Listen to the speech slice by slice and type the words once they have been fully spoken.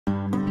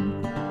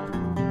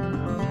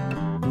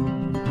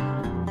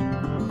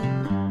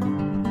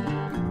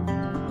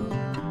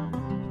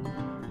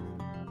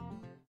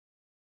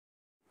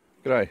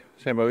G'day,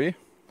 Sambo here.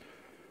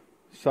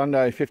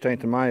 Sunday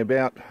 15th of May,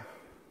 about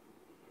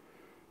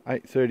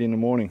 8:30 in the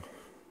morning.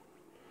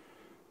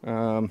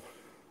 Look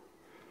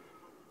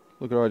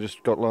at what I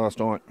just got last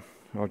night.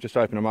 I've just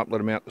opened them up, let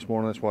them out this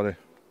morning, that's why they're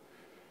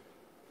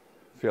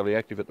fairly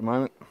active at the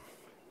moment.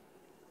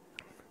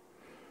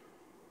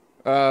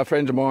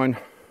 Friends of mine,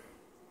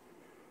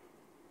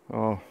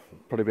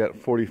 probably about a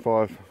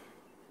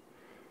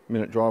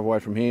 45-minute drive away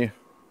from here,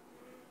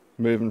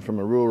 moving from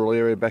a rural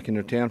area back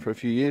into town for a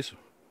few years,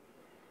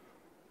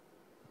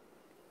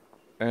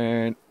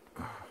 and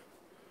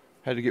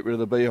had to get rid of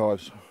the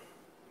beehives.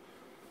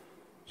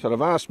 So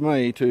they've asked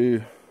me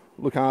to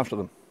look after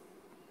them.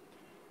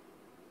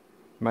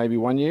 Maybe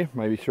 1 year,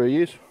 maybe 3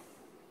 years.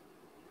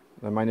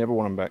 They may never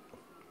want them back.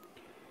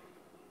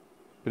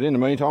 But in the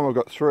meantime, I've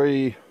got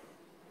three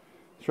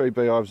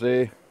beehives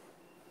there,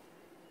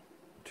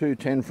 2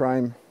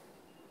 10-frame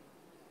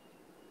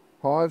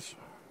hives,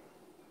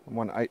 and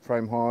 1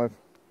 8-frame hive.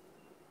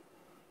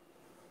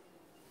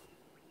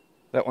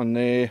 That one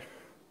there,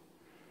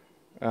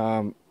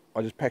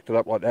 I just packed it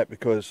up like that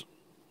because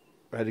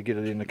I had to get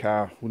it in the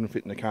car, wouldn't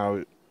fit in the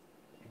car.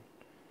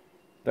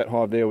 That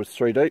hive there was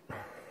 3 deep.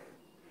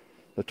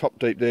 The top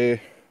deep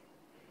there,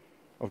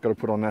 I've got to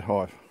put on that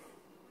hive.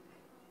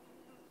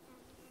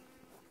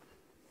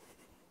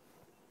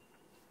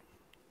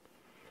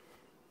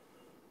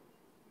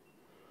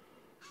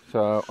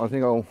 So I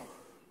think I'll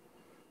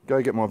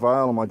go get my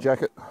veil and my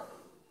jacket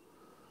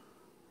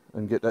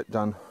and get that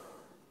done.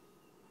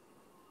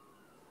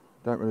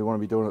 Don't really want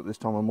to be doing it this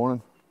time of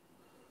morning.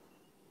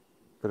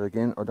 But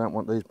again, I don't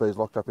want these bees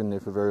locked up in there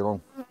for very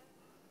long.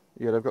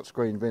 Yeah, they've got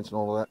screen vents and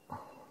all of that,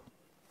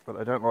 but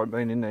they don't like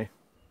being in there.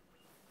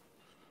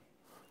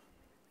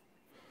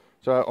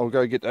 So I'll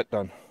go get that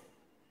done.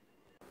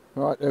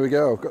 Right, there we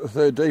go. I've got the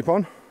 3rd deep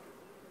on.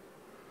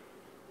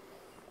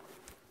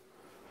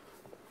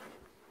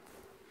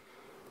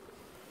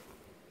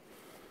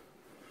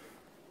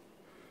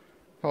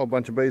 Whole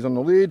bunch of bees on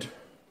the lid.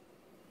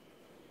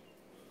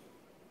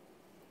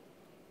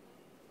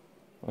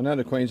 I know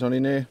the queen's not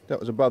in there. That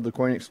was above the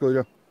queen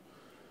excluder.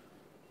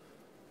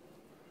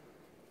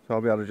 So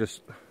I'll be able to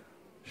just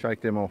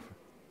shake them off,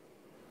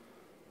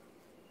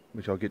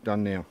 which I'll get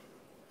done now.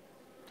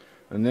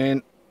 And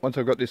then once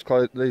I've got these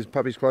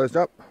puppies closed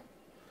up,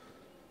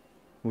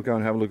 we'll go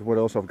and have a look at what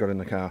else I've got in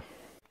the car.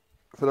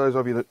 For those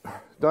of you that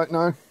don't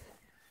know,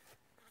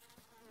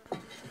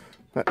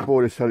 that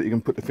board is so that you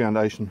can put the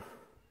foundation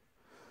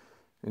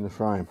in the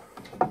frame.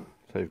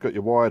 So you've got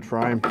your wired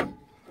frame.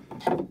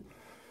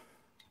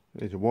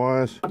 These are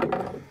wires.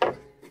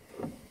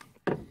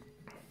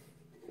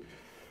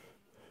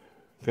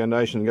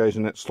 Foundation goes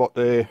in that slot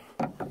there.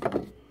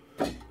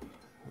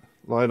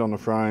 Lay it on the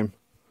frame.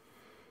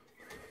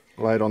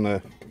 Lay it on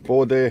the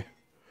board there.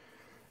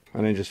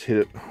 And then just hit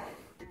it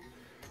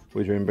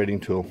with your embedding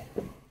tool.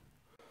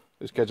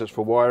 This gadget's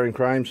for wiring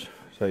frames.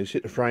 So you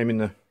sit the frame in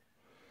the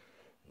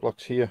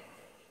blocks here.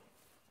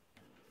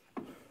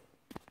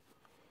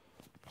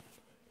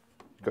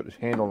 Got this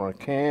handle on a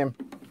cam.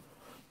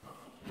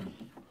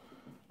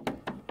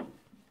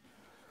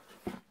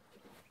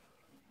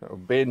 That will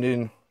bend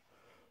in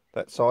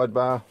that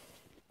sidebar.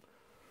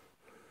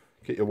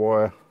 Get your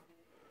wire,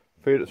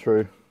 feed it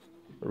through,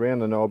 around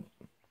the knob,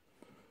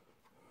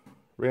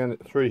 round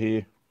it through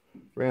here,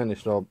 round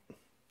this knob,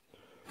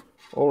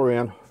 all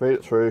around, feed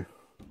it through,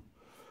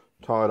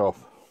 tie it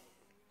off.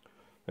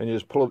 And you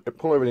just pull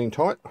everything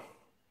tight.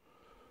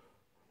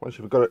 Once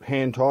you've got it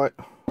hand tight,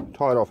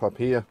 tie it off up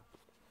here.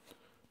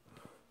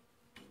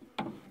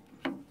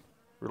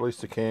 Release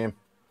the cam,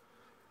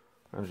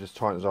 and it just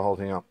tightens the whole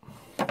thing up.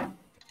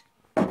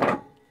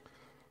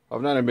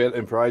 I've known about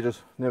them for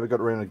ages, never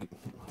got around to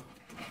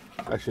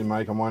actually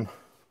making one.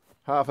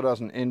 Half a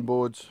dozen end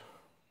boards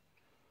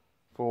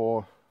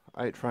for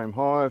 8-frame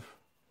hive,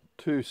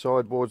 2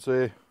 sideboards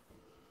there.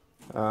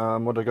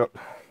 What I got?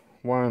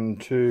 1,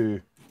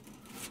 2,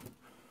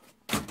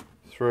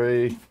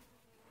 3,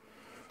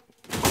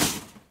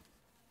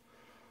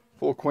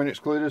 4 queen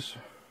excluders.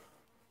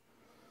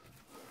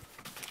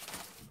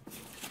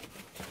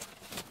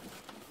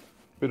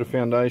 Bit of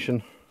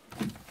foundation.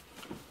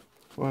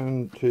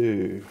 1,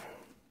 2,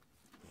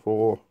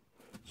 4,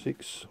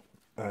 6,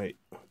 8,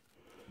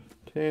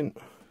 10,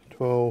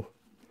 12,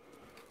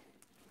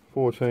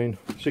 14,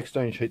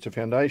 16 sheets of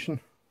foundation.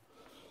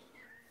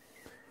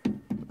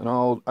 An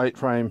old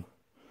 8-frame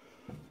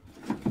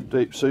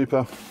deep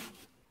super.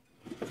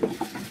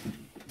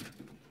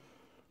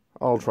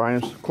 Old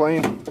frames,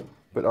 clean,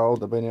 but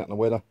old, they've been out in the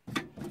weather.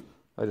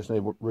 They just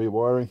need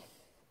rewiring.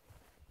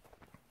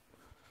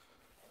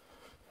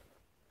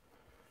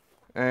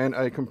 And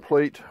a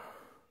complete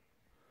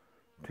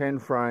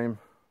 10-frame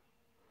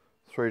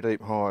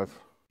 3-deep hive.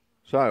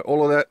 So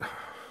all of that,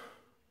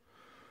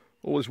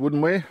 all this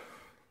woodenware,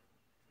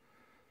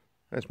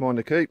 that's mine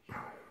to keep.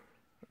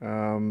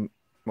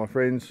 My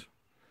friends,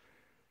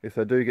 if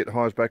they do get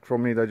hives back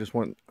from me, they just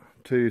want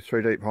 2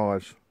 3-deep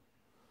hives,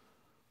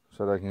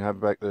 so they can have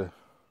back the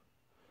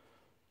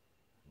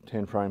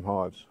 10-frame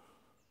hives.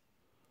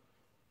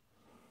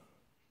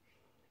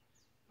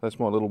 That's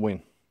my little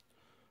win.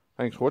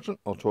 Thanks for watching.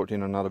 I'll talk to you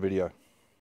in another video.